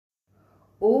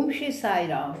ओम श्री साई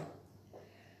राम।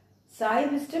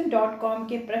 साईविस्डम.com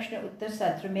के प्रश्न उत्तर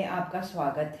सत्र में आपका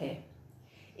स्वागत है।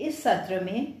 इस सत्र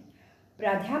में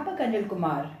प्राध्यापक अनिल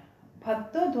कुमार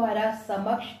भक्तों द्वारा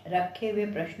समक्ष रखे हुए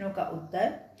प्रश्नों का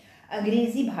उत्तर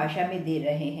अंग्रेजी भाषा में दे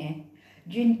रहे हैं,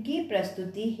 जिनकी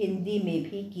प्रस्तुति हिंदी में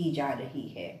भी की जा रही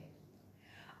है।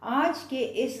 आज के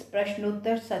इस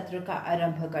प्रश्नोत्तर सत्र का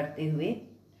आरंभ करते हुए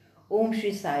ओम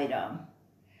श्री साई राम।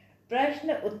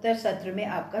 प्रश्न उत्तर सत्र में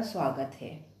आपका स्वागत है।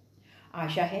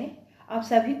 आशा है आप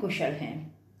सभी कुशल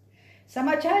हैं।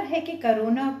 समाचार है कि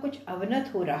कोरोना कुछ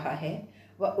अवनत हो रहा है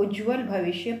व उज्जवल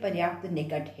भविष्य पर्याप्त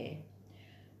निकट है।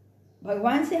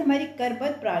 भगवान से हमारी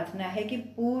करबद्ध प्रार्थना है कि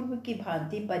पूर्व की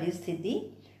भांति परिस्थिति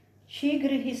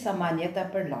शीघ्र ही सामान्यता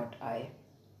पर लौट आए।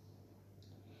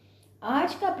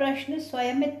 आज का प्रश्न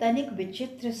स्वयं में तनिक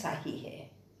विचित्र सा ही है।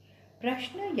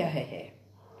 प्रश्न यह है,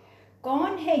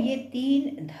 कौन है ये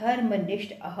तीन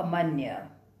धर्मनिष्ठ अहमन्य?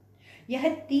 यह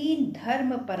तीन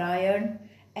धर्मपरायण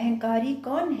अहंकारी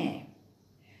कौन है?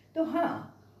 तो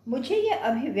हाँ, मुझे यह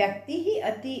अभिव्यक्ति ही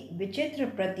अति विचित्र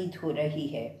प्रतीत हो रही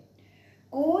है।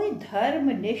 कोई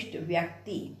धर्मनिष्ठ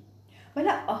व्यक्ति,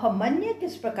 भला अहमन्य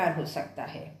किस प्रकार हो सकता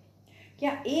है?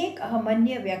 क्या एक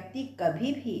अहमन्य व्यक्ति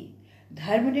कभी भी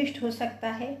धर्मनिष्ठ हो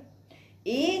सकता है?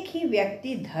 एक ही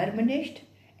व्यक्ति धर्मनिष्ठ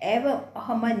एवं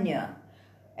अहमन्य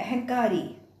अहंकारी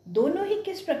दोनों ही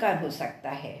किस प्रकार हो सकता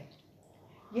है?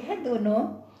 यह दोनों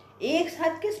एक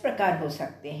साथ किस प्रकार हो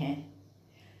सकते हैं?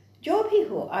 जो भी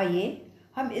हो, आइए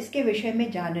हम इसके विषय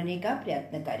में जानने का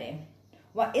प्रयत्न करें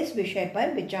व इस विषय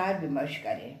पर विचार विमर्श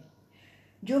करें,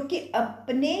 जो कि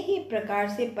अपने ही प्रकार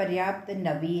से पर्याप्त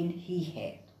नवीन ही है।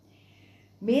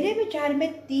 मेरे विचार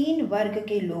में तीन वर्ग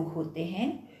के लोग होते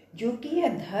हैं जो कि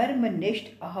यह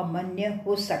धर्मनिष्ठ अहमन्य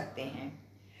हो सकते हैं।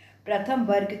 प्रथम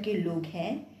वर्ग के लोग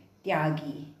हैं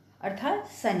त्यागी अर्थात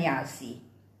सन्यासी।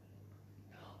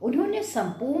 उन्होंने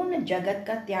संपूर्ण जगत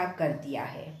का त्याग कर दिया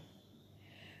है।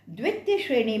 द्वितीय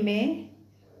श्रेणी में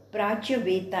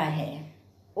प्राच्यवेता है,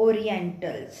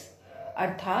 ओरिएंटल्स,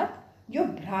 अर्थात जो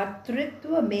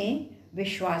भ्रातृत्व में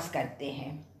विश्वास करते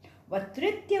हैं। व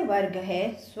तृतीय वर्ग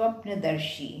है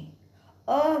स्वप्नदर्शी,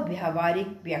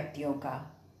 अव्यावहारिक व्यक्तियों का,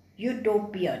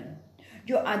 यूटोपियन,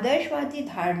 जो आदर्शवादी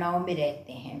धारणाओं में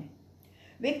रहते हैं।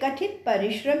 वे कठिन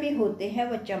परिश्रमी होते हैं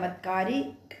व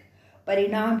चमत्कारिक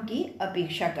परिणाम की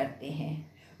अपेक्षा करते हैं।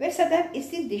 वे सदैव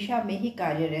इसी दिशा में ही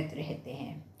कार्यरत रहते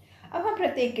हैं। अब हम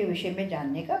प्रत्येक के विषय में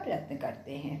जानने का प्रयत्न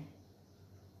करते हैं।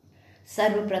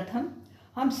 सर्वप्रथम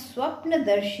हम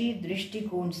स्वप्नदर्शी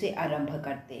दृष्टिकोण से आरंभ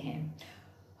करते हैं।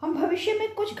 हम भविष्य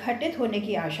में कुछ घटित होने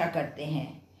की आशा करते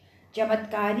हैं।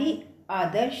 चमत्कारी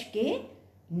आदर्श के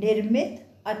निर्मित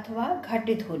अथवा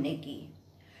घटित होने की।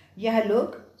 यह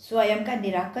लोग स्वयं का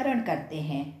निराकरण करते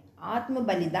हैं, आत्म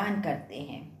बलिदान करते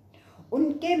हैं।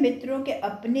 उनके मित्रों के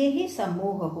अपने ही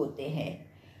समूह होते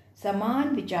हैं, समान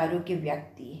विचारों के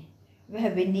व्यक्ति। वह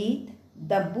विनीत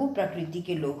दब्बू प्रकृति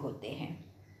के लोग होते हैं।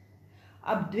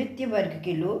 अब द्वितीय वर्ग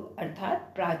के लोग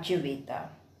अर्थात प्राच्यवेता,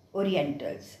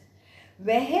 ओरिएंटल्स,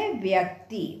 वह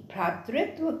व्यक्ति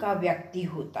भ्रातृत्व का व्यक्ति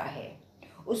होता है।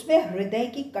 उसमें हृदय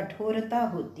की कठोरता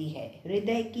होती है,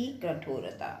 हृदय की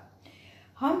कठोरता।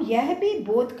 हम यह भी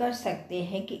बोध कर सकते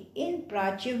हैं कि इन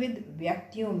प्राच्यविद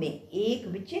व्यक्तियों में एक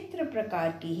विचित्र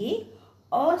प्रकार की ही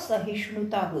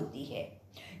असहिष्णुता होती है।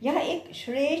 यह एक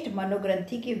श्रेष्ठ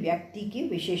मनोग्रंथि के व्यक्ति की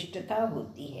विशिष्टता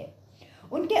होती है।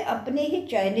 उनके अपने ही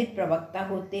चयनित प्रवक्ता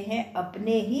होते हैं,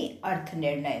 अपने ही अर्थ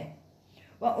निर्णय,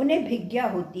 व उन्हें भिज्ञा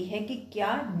होती है कि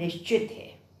क्या निश्चित है।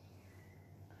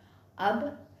 अब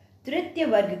तृतीय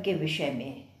वर्ग के विषय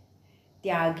में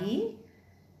त्यागी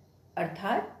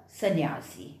अर्थात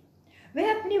सन्यासी, वह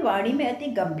अपनी वाणी में अति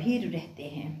गंभीर रहते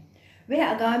हैं। वह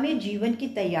आगामी जीवन की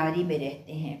तैयारी में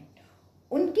रहते हैं।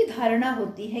 उनकी धारणा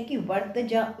होती है कि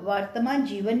वर्तमान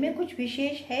जीवन में कुछ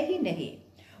विशेष है ही नहीं।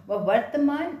 वह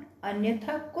वर्तमान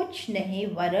अन्यथा कुछ नहीं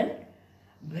वरन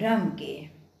भ्रम के,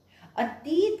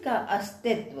 अतीत का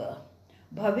अस्तित्व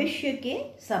भविष्य के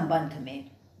संबंध में।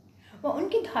 वह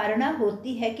उनकी धारणा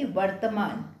होती है कि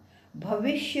वर्तमान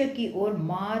भविष्य की ओर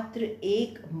मात्र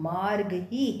एक मार्ग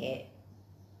ही है।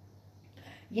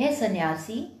 यह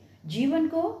सन्यासी जीवन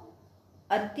को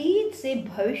अतीत से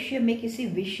भविष्य में किसी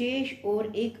विशेष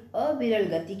और एक अविरल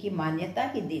गति की मान्यता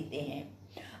ही देते हैं।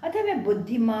 अतः वे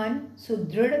बुद्धिमान,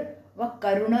 सुदृढ़ व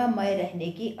करुणामय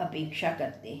रहने की अपेक्षा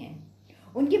करते हैं।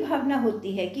 उनकी भावना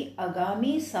होती है कि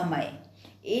आगामी समय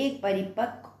एक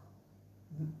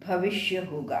परिपक्व भविष्य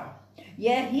होगा,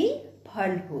 यह ही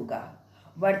फल होगा।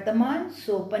 वर्तमान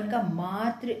सोपन का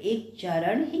मात्र एक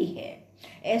चरण ही है।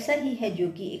 ऐसा ही है जो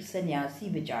कि एक सन्यासी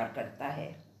विचार करता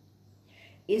है।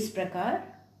 इस प्रकार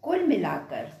कुल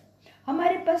मिलाकर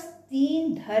हमारे पास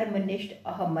 3 धर्मनिष्ठ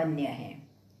अहमन्य हैं,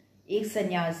 एक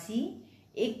सन्यासी,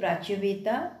 एक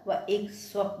प्राच्यवेता व एक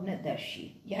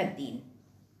स्वप्नदर्शी। यह 3।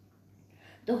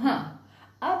 तो हाँ,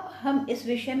 अब हम इस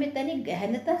विषय में तनिक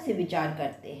गहनता से विचार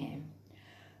करते हैं।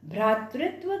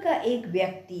 भ्रातृत्व का एक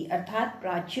व्यक्ति अर्थात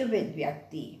प्राच्यवेद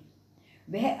व्यक्ति,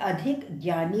 वह अधिक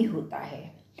ज्ञानी होता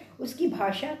है, उसकी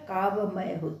भाषा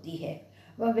काव्यमय होती है,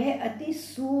 वह अति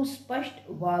सुस्पष्ट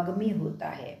वाग्मी होता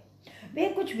है,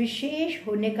 वह कुछ विशेष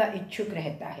होने का इच्छुक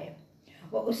रहता है,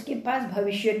 वह उसके पास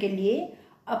भविष्य के लिए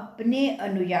अपने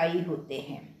अनुयायी होते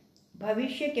हैं,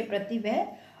 भविष्य के प्रति वह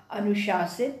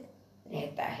अनुशासित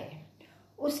रहता है,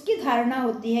 उसकी धारणा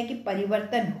होती है कि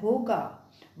परिवर्तन होगा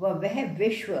व वह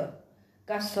विश्व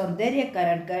का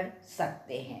सौंदर्यकरण कर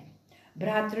सकते हैं।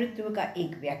 भ्रातृत्व का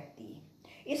एक व्यक्ति,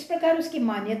 इस प्रकार उसकी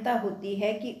मान्यता होती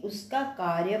है कि उसका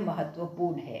कार्य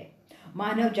महत्वपूर्ण है,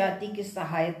 मानव जाति की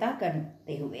सहायता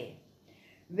करते हुए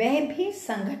वह भी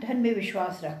संगठन में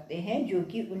विश्वास रखते हैं जो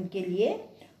कि उनके लिए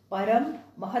परम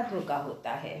महत्व का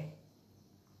होता है।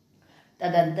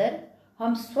 तदंतर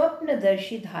हम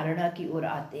स्वप्नदर्शी धारणा की ओर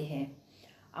आते हैं।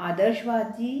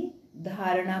 आदर्शवादी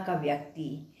धारणा का व्यक्ति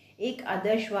एक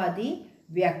आदर्शवादी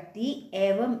व्यक्ति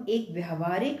एवं एक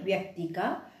व्यवहारिक व्यक्ति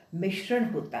का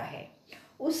मिश्रण होता है।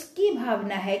 उसकी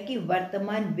भावना है कि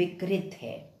वर्तमान विकृत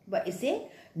है व इसे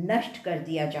नष्ट कर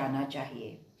दिया जाना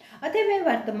चाहिए, अतः वे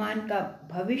वर्तमान का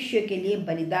भविष्य के लिए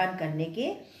बलिदान करने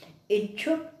के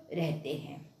इच्छुक रहते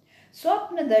हैं।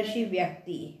 स्वप्नदर्शी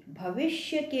व्यक्ति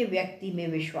भविष्य के व्यक्ति में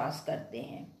विश्वास करते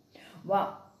हैं व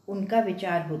उनका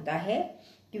विचार होता है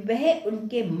कि वह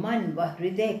उनके मन व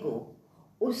हृदय को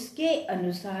उसके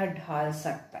अनुसार ढाल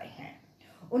सकता है।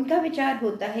 उनका विचार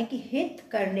होता है कि हित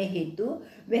करने हेतु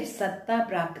वे सत्ता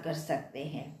प्राप्त कर सकते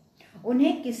हैं।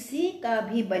 उन्हें किसी का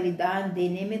भी बलिदान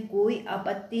देने में कोई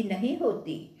आपत्ति नहीं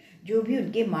होती जो भी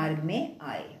उनके मार्ग में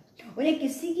आए। उन्हें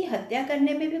किसी की हत्या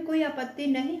करने में भी कोई आपत्ति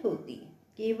नहीं होती,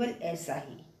 केवल ऐसा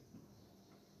ही।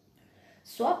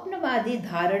 स्वप्नवादी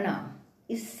धारणा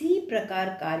इसी प्रकार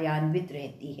कार्यान्वित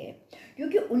रहती है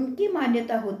क्योंकि उनकी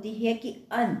मान्यता होती है कि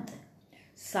अंत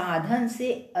साधन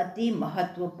से अति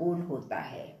महत्वपूर्ण होता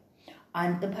है।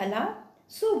 अंत भला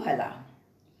सो भला,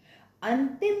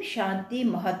 अंतिम शांति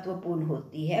महत्वपूर्ण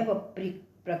होती है, वह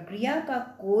प्रक्रिया का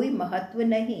कोई महत्व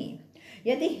नहीं,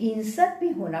 यदि हिंसक भी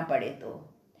होना पड़े तो।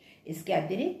 इसके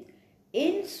अतिरिक्त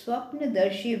इन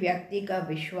स्वप्नदर्शी व्यक्ति का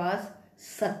विश्वास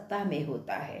सत्ता में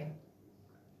होता है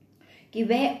कि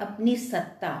वह अपनी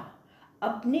सत्ता,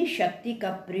 अपनी शक्ति का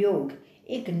प्रयोग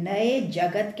एक नए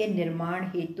जगत के निर्माण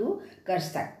हेतु कर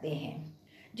सकते हैं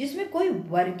जिसमें कोई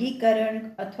वर्गीकरण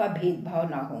अथवा भेदभाव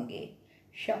ना होंगे,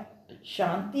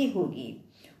 शांति होगी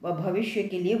व भविष्य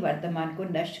के लिए वर्तमान को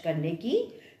नष्ट करने की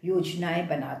योजनाएं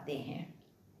बनाते हैं।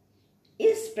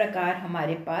 इस प्रकार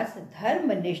हमारे पास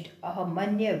धर्मनिष्ठ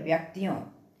अहमन्य व्यक्तियों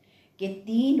के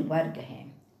 3 वर्ग हैं: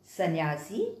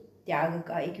 सन्यासी, त्याग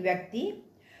का एक व्यक्ति,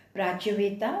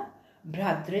 प्राच्यवेता,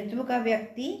 भ्रातृत्व का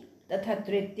व्यक्ति तथा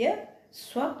तृतीय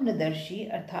स्वप्नदर्शी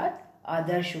अर्थात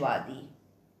आदर्शवादी।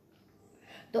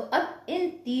 तो अब इन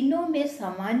तीनों में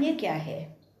सामान्य क्या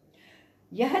है?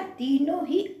 यह तीनों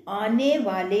ही आने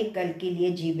वाले कल के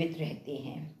लिए जीवित रहते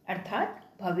हैं अर्थात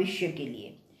भविष्य के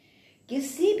लिए।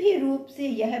 किसी भी रूप से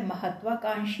यह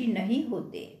महत्वाकांक्षी नहीं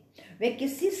होते, वे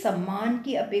किसी सम्मान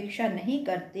की अपेक्षा नहीं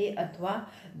करते अथवा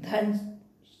धन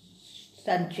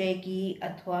संचय की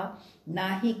अथवा ना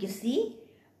ही किसी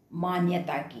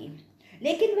मान्यता की,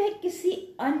 लेकिन वह किसी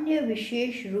अन्य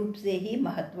विशेष रूप से ही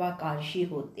महत्वाकांक्षी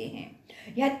होते हैं।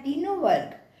 यह तीनों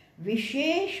वर्ग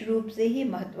विशेष रूप से ही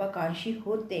महत्वाकांक्षी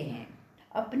होते हैं,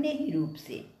 अपने ही रूप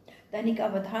से। तनिक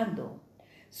अवधान दो।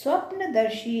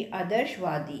 स्वप्नदर्शी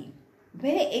आदर्शवादी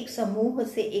वह एक समूह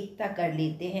से एकता कर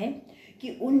लेते हैं कि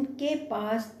उनके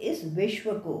पास इस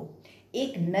विश्व को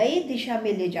एक नई दिशा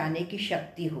में ले जाने की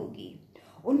शक्ति होगी।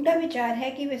 उनका विचार है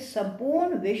कि वे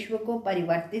संपूर्ण विश्व को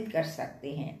परिवर्तित कर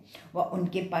सकते हैं व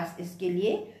उनके पास इसके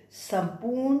लिए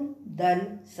संपूर्ण दल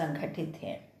संगठित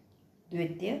है।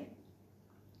 द्वितीय,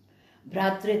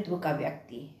 भ्रातृत्व का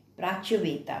व्यक्ति,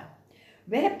 प्राच्यवेता,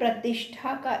 वह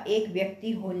प्रतिष्ठा का एक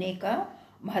व्यक्ति होने का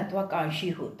महत्वाकांक्षी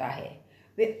होता है।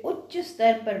 वे उच्च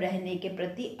स्तर पर रहने के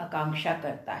प्रति आकांक्षा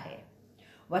करता है।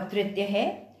 वह तृतीय है,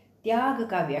 त्याग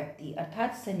का व्यक्ति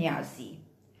अर्थात सन्यासी।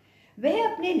 वह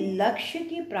अपने लक्ष्य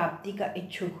की प्राप्ति का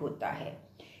इच्छुक होता है।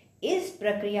 इस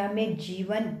प्रक्रिया में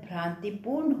जीवन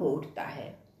भ्रांतिपूर्ण हो उठता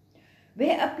है।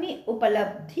 वह अपनी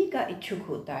उपलब्धि का इच्छुक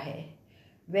होता है।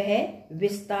 वह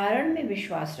विस्तारण में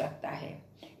विश्वास रखता है।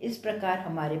 इस प्रकार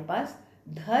हमारे पास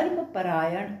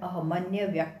धर्मपरायण अहमन्य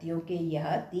व्यक्तियों के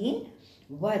यह 3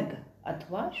 वर्ग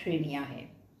अथवा श्रेणियां हैं।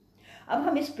 अब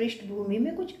हम इस पृष्ठभूमि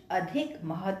में कुछ अधिक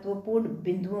महत्वपूर्ण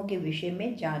बिंदुओं के विषय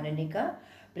में जानने का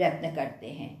प्रयत्न करते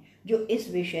हैं जो इस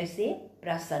विषय से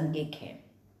प्रासंगिक है।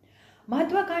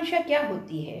 महत्वाकांक्षा क्या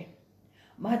होती है?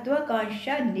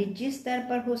 महत्वाकांक्षा निजी स्तर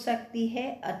पर हो सकती है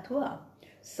अथवा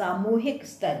सामूहिक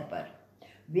स्तर पर।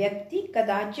 व्यक्ति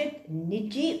कदाचित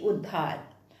निजी उद्धार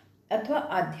अथवा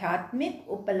आध्यात्मिक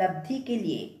उपलब्धि के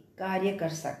लिए कार्य कर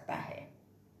सकता है।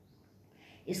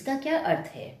 इसका क्या अर्थ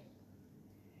है?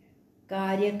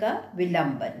 कार्य का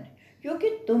विलंबन, क्योंकि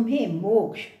तुम्हें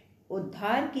मोक्ष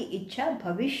उद्धार की इच्छा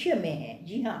भविष्य में है।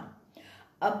 जी हाँ,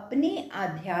 अपनी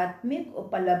आध्यात्मिक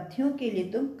उपलब्धियों के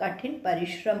लिए तुम कठिन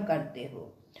परिश्रम करते हो।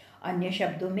 अन्य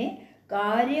शब्दों में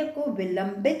कार्य को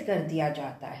विलंबित कर दिया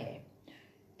जाता है।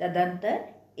 तदंतर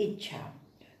इच्छा,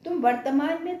 तुम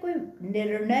वर्तमान में कोई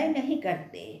निर्णय नहीं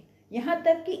करते, यहाँ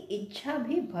तक कि इच्छा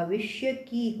भी भविष्य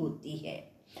की होती है।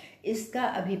 इसका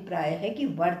अभिप्राय है कि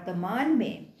वर्तमान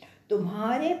में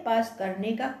तुम्हारे पास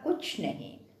करने का कुछ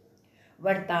नहीं।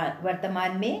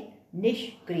 वर्तमान में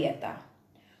निष्क्रियता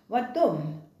व तुम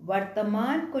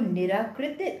वर्तमान को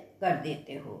निराकृत कर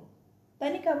देते हो।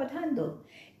 तनिक अवधान दो,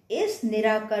 इस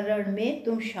निराकरण में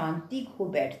तुम शांति खो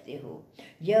बैठते हो।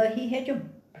 यही है जो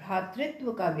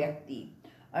भ्रातृत्व का व्यक्ति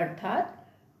अर्थात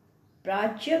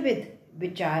प्राच्यविद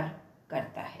विचार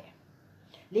करता है,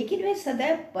 लेकिन वह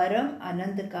सदैव परम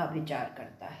आनंद का विचार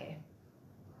करता है।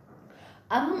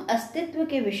 अब हम अस्तित्व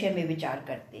के विषय में विचार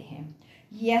करते हैं।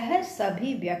 यह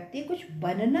सभी व्यक्ति कुछ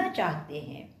बनना चाहते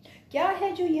हैं। क्या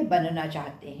है जो ये बनना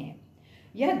चाहते हैं?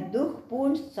 यह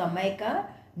दुखपूर्ण समय का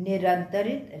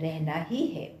निरंतरित रहना ही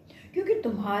है, क्योंकि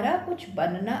तुम्हारा कुछ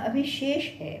बनना अभी शेष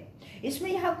है। इसमें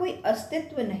यहाँ कोई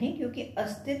अस्तित्व नहीं, क्योंकि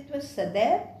अस्तित्व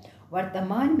सदैव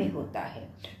वर्तमान में होता है,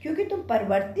 क्योंकि तुम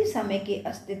परवर्ती समय के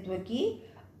अस्तित्व की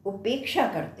उपेक्षा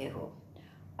करते हो।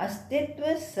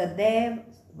 अस्तित्व सदैव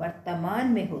वर्तमान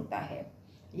में होता है।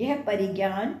 यह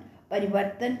परिज्ञान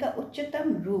परिवर्तन का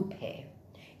उच्चतम रूप है,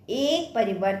 एक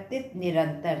परिवर्तित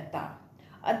निरंतरता।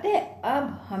 अतः अब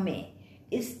हमें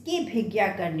इसकी भिज्ञा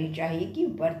करनी चाहिए कि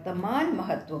वर्तमान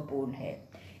महत्वपूर्ण है,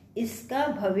 इसका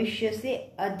भविष्य से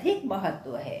अधिक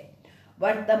महत्व है।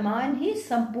 वर्तमान ही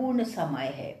संपूर्ण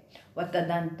समय है व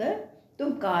तदंतर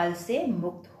तुम काल से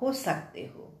मुक्त हो सकते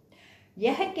हो।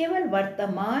 यह केवल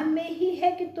वर्तमान में ही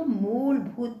है कि तुम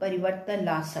मूलभूत परिवर्तन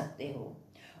ला सकते हो।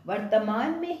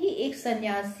 वर्तमान में ही एक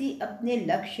सन्यासी अपने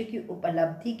लक्ष्य की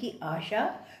उपलब्धि की आशा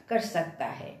कर सकता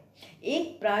है।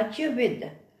 एक प्राच्यविद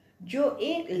जो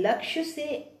एक लक्ष्य से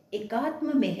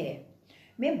एकात्म में है,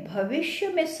 में भविष्य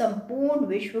में संपूर्ण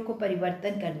विश्व को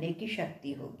परिवर्तन करने की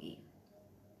शक्ति होगी।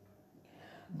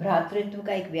 भ्रातृत्व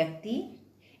का एक व्यक्ति,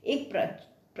 एक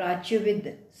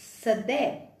प्राच्यविद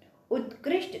सदैव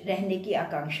उत्कृष्ट रहने की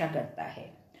आकांक्षा करता है।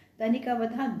 तनिक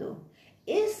अवधान दो,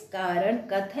 इस कारण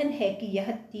कथन है कि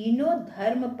यह तीनों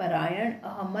धर्मपरायण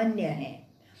अहमन्य हैं,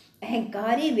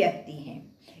 अहंकारी व्यक्ति हैं।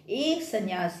 एक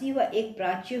सन्यासी व एक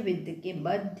प्राच्यविद के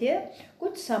मध्य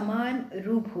कुछ समान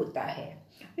रूप होता है।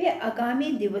 वे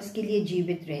आगामी दिवस के लिए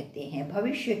जीवित रहते हैं,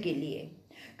 भविष्य के लिए।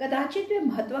 कदाचित वे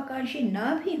महत्वाकांक्षी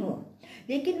ना भी हों,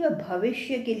 लेकिन वे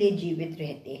भविष्य के लिए जीवित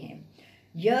रहते हैं।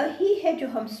 यही है जो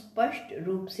हम स्पष्ट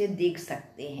रूप से देख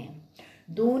सकते हैं।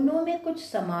 दोनों में कुछ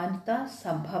समानता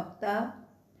संभवता।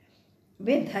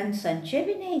 वे धन संचय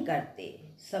भी नहीं करते,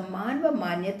 सम्मान व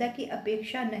मान्यता की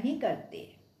अपेक्षा नहीं करते।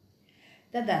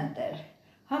 तदंतर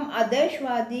हम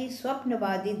आदर्शवादी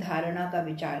स्वप्नवादी धारणा का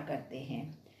विचार करते हैं।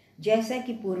 जैसा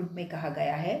कि पूर्व में कहा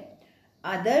गया है,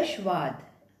 आदर्शवाद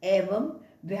एवं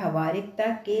व्यवहारिकता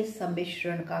के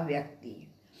सम्मिश्रण का व्यक्ति,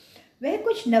 वह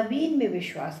कुछ नवीन में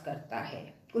विश्वास करता है,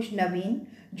 कुछ नवीन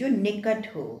जो निकट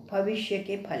हो भविष्य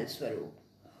के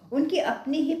फलस्वरूप। उनकी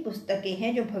अपनी ही पुस्तकें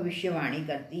हैं जो भविष्यवाणी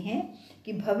करती हैं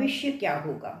कि भविष्य क्या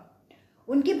होगा।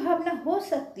 उनकी भावना हो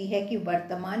सकती है कि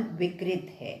वर्तमान विकृत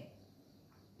है,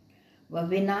 वह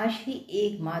विनाश ही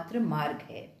एकमात्र मार्ग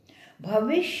है।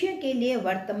 भविष्य के लिए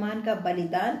वर्तमान का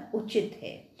बलिदान उचित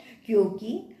है,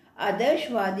 क्योंकि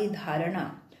आदर्शवादी धारणा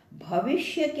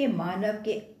भविष्य के मानव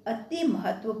के अति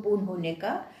महत्वपूर्ण होने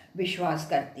का विश्वास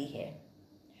करती है,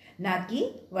 ना कि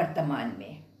वर्तमान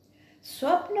में।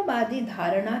 स्वप्नवादी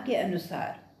धारणा के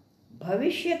अनुसार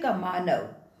भविष्य का मानव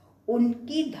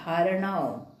उनकी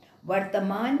धारणाओं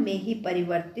वर्तमान में ही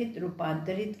परिवर्तित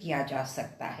रूपांतरित किया जा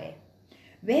सकता है।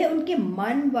 वह उनके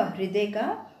मन व हृदय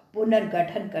का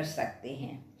पुनर्गठन कर सकते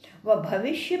हैं। वह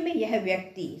भविष्य में यह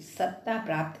व्यक्ति सत्ता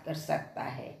प्राप्त कर सकता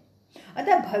है।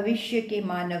 अतः भविष्य के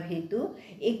मानव हेतु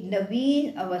एक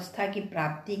नवीन अवस्था की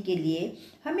प्राप्ति के लिए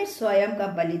हमें स्वयं का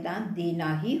बलिदान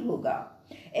देना ही होगा।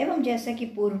 एवं जैसा कि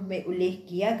पूर्व में उल्लेख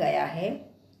किया गया है,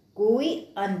 कोई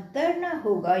अंतर न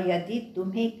होगा यदि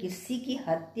तुम्हें किसी की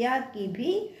हत्या की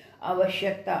भी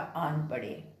आवश्यकता आन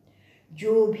पड़े।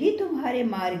 जो भी तुम्हारे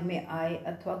मार्ग में आए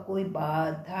अथवा कोई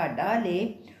बाधा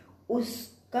डाले,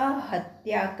 उसका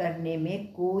हत्या करने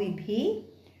में कोई भी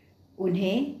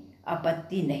उन्हें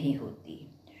आपत्ति नहीं होती,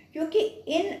 क्योंकि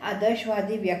इन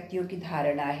आदर्शवादी व्यक्तियों की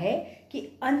धारणा है कि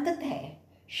अंततः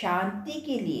शांति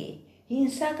के लिए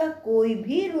हिंसा का कोई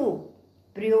भी रूप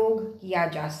प्रयोग किया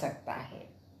जा सकता है,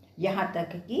 यहाँ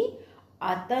तक कि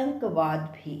आतंकवाद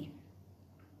भी।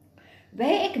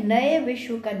 वह एक नए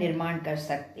विश्व का निर्माण कर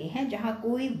सकते हैं जहाँ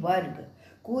कोई वर्ग,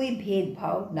 कोई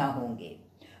भेदभाव ना होंगे।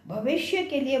 भविष्य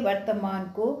के लिए वर्तमान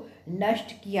को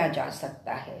नष्ट किया जा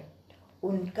सकता है,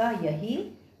 उनका यही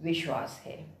विश्वास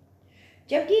है।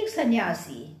 जबकि एक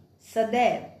सन्यासी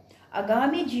सदैव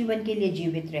आगामी जीवन के लिए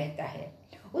जीवित रहता है,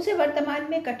 उसे वर्तमान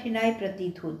में कठिनाई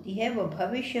प्रतीत होती है, वह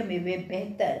भविष्य में वे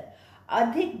बेहतर,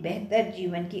 अधिक बेहतर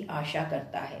जीवन की आशा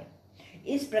करता है।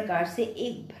 इस प्रकार से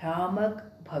एक भ्रामक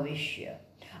भविष्य,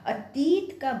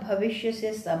 अतीत का भविष्य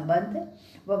से संबंध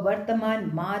व वर्तमान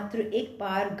मात्र एक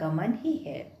पारगमन ही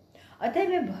है। अतः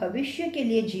वह भविष्य के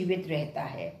लिए जीवित रहता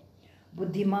है,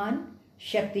 बुद्धिमान,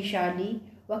 शक्तिशाली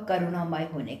व करुणामय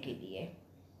होने के लिए।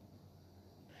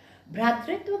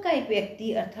 भ्रातृत्व का एक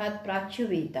व्यक्ति अर्थात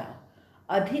प्राच्यवेता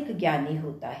अधिक ज्ञानी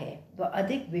होता है, वह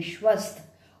अधिक विश्वस्त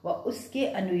व उसके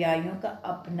अनुयायियों का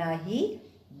अपना ही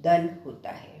दल होता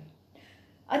है।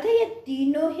 अतः ये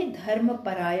तीनों ही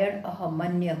धर्मपरायण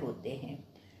अहमन्य होते हैं,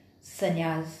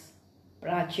 संन्यास,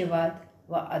 प्राच्यवाद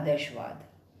व आदर्शवाद।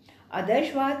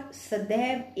 आदर्शवाद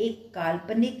सदैव एक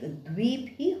काल्पनिक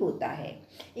द्वीप ही होता है,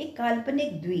 एक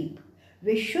काल्पनिक द्वीप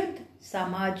विशुद्ध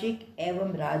सामाजिक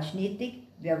एवं राजनीतिक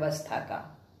व्यवस्था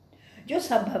का, जो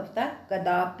संभवतः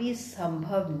कदापि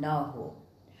संभव न हो।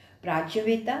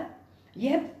 प्राच्यवेता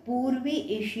यह पूर्वी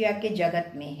एशिया के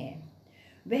जगत में है।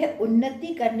 वह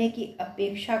उन्नति करने की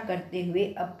अपेक्षा करते हुए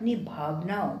अपनी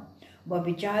भावनाओं व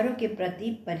विचारों के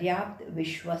प्रति पर्याप्त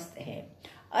विश्वस्त है,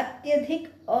 अत्यधिक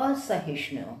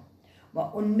असहिष्णु व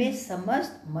उनमें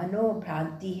समस्त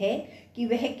मनोभ्रांति है कि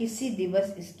वह किसी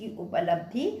दिवस इसकी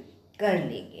उपलब्धि कर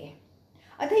लेंगे।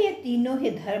 अतः ये तीनों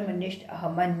ही धर्मनिष्ठ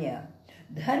अहमन्य,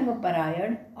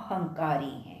 धर्मपरायण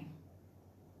अहंकारी हैं।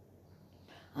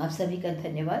 आप सभी का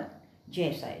धन्यवाद।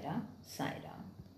 जय साई राम, साई राम।